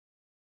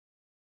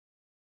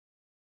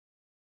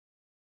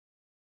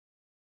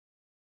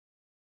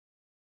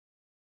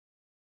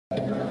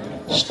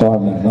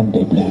Stormy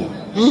Monday Blue.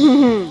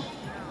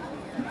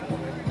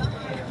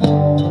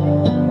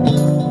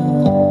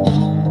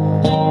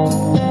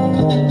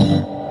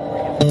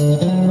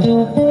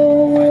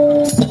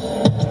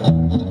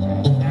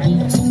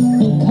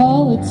 We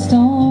call it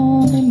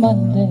Stormy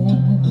Monday,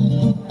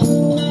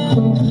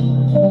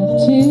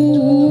 but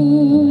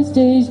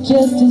Tuesday's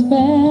just as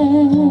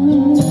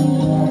bad.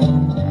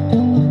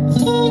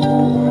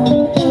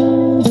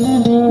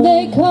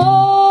 They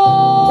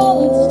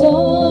call it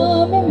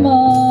Stormy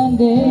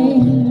Monday,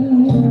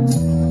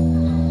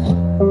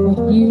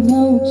 but you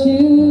know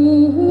Tuesday's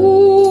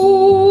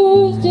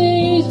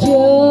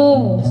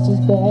just as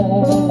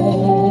bad.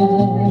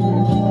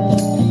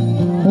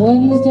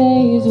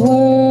 Wednesday is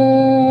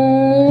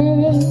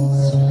worse,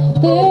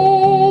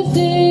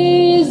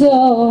 Thursday's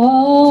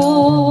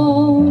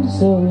all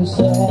so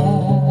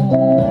sad.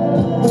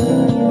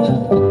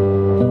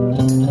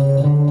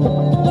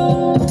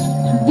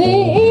 The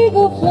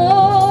eagle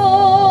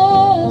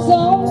flies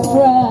on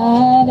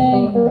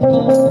Friday,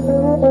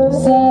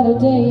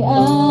 Saturday I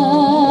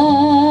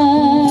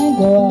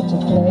go out to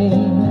play.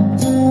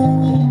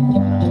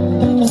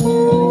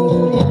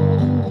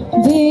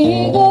 The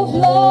eagle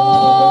flies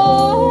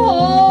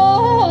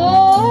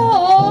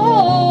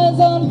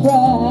on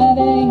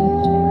Friday,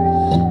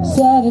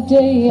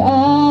 Saturday I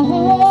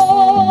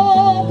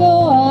go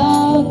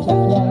out to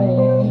play.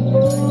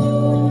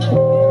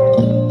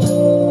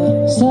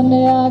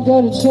 Sunday I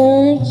go to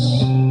church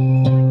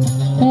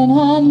and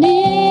I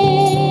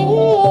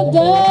kneel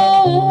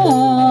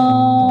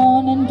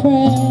down and pray.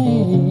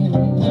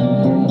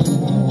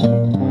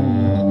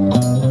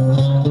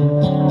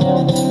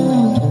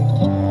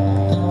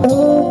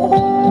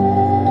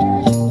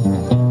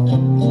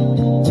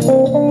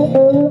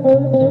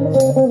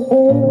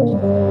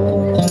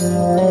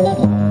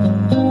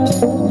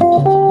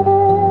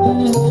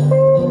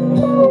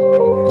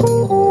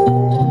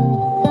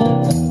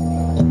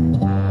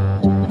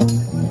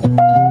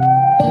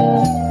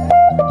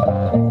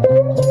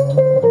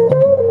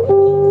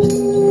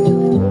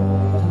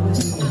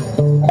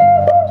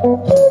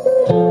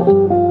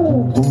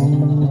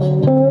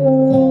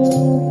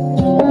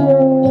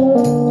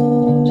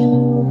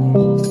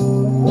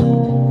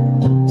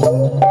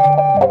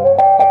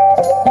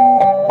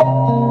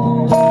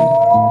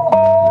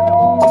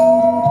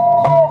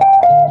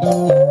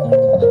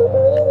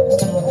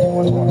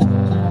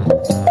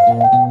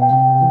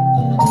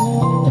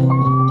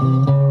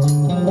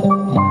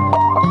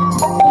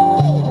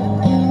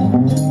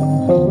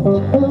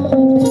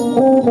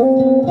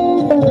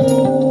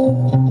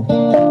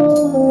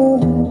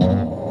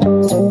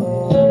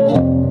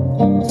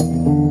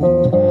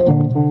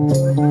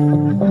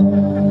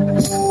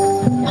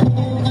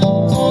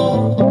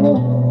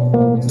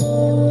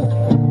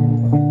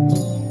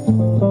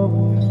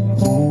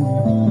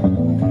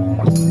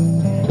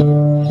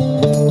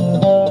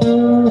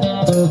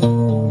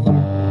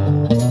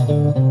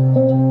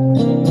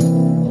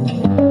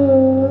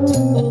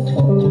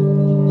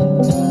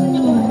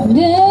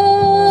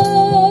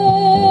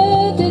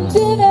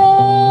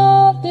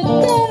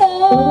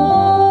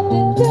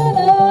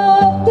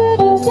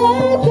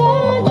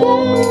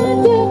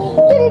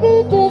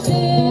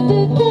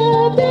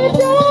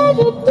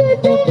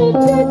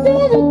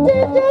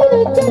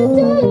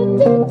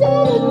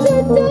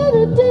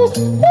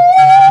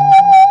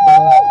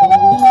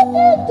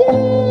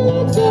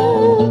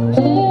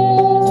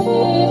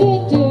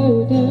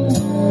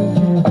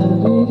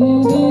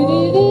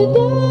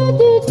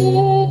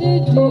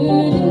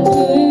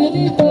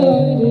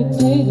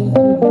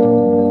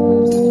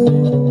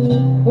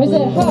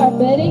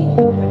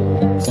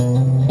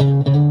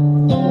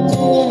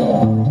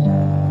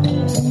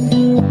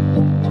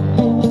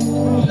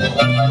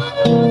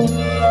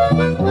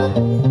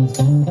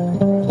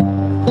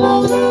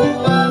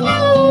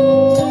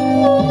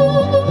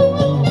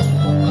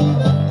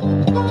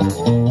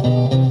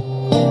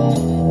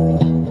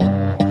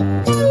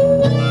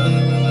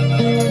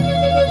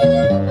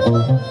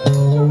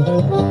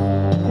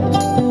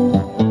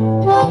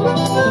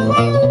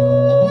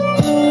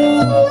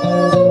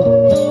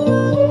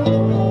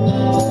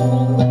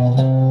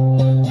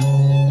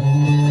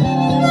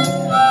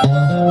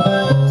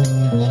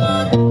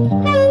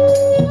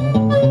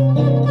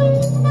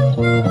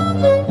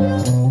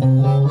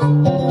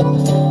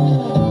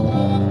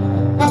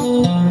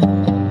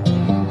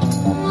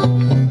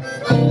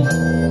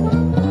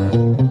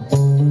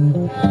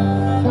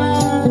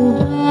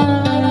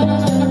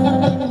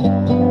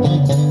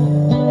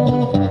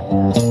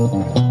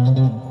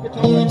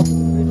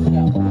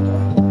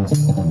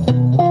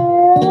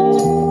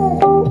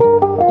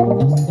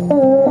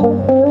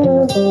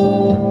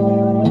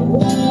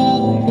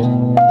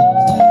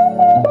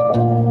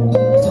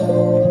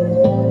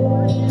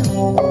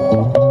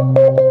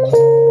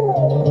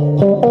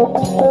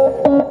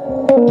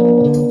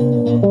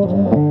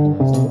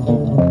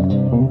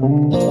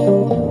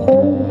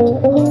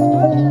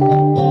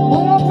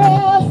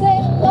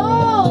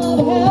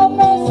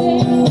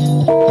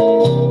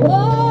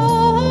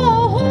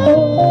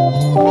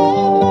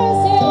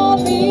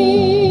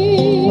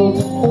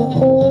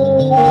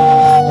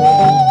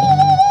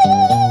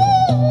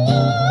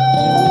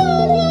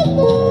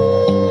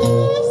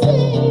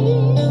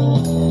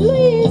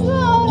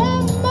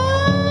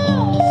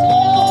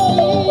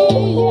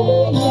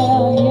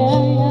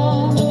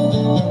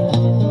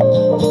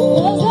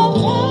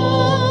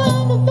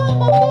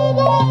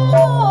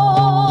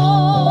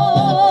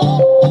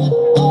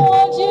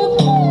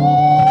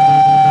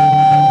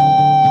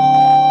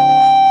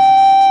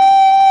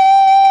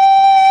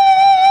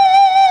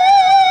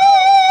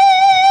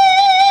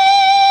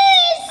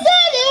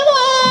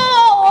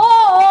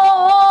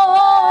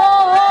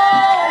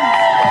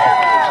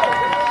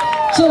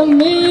 to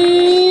me.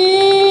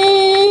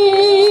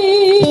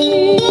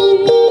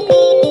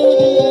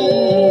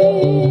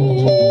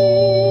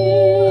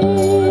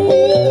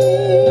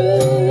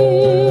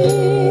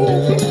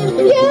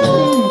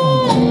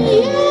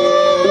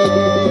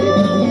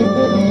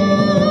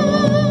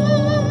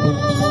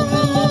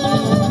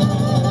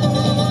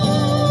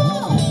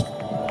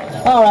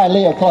 All right,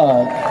 Leah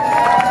Clark.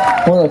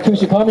 For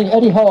acoustic harmony,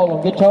 Eddie Hall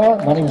on guitar.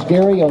 My name's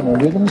Gary on the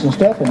rhythms and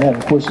stuff, and that,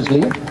 of course, is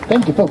Leah.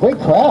 Thank you for a great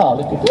crowd.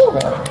 Look at this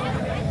crowd.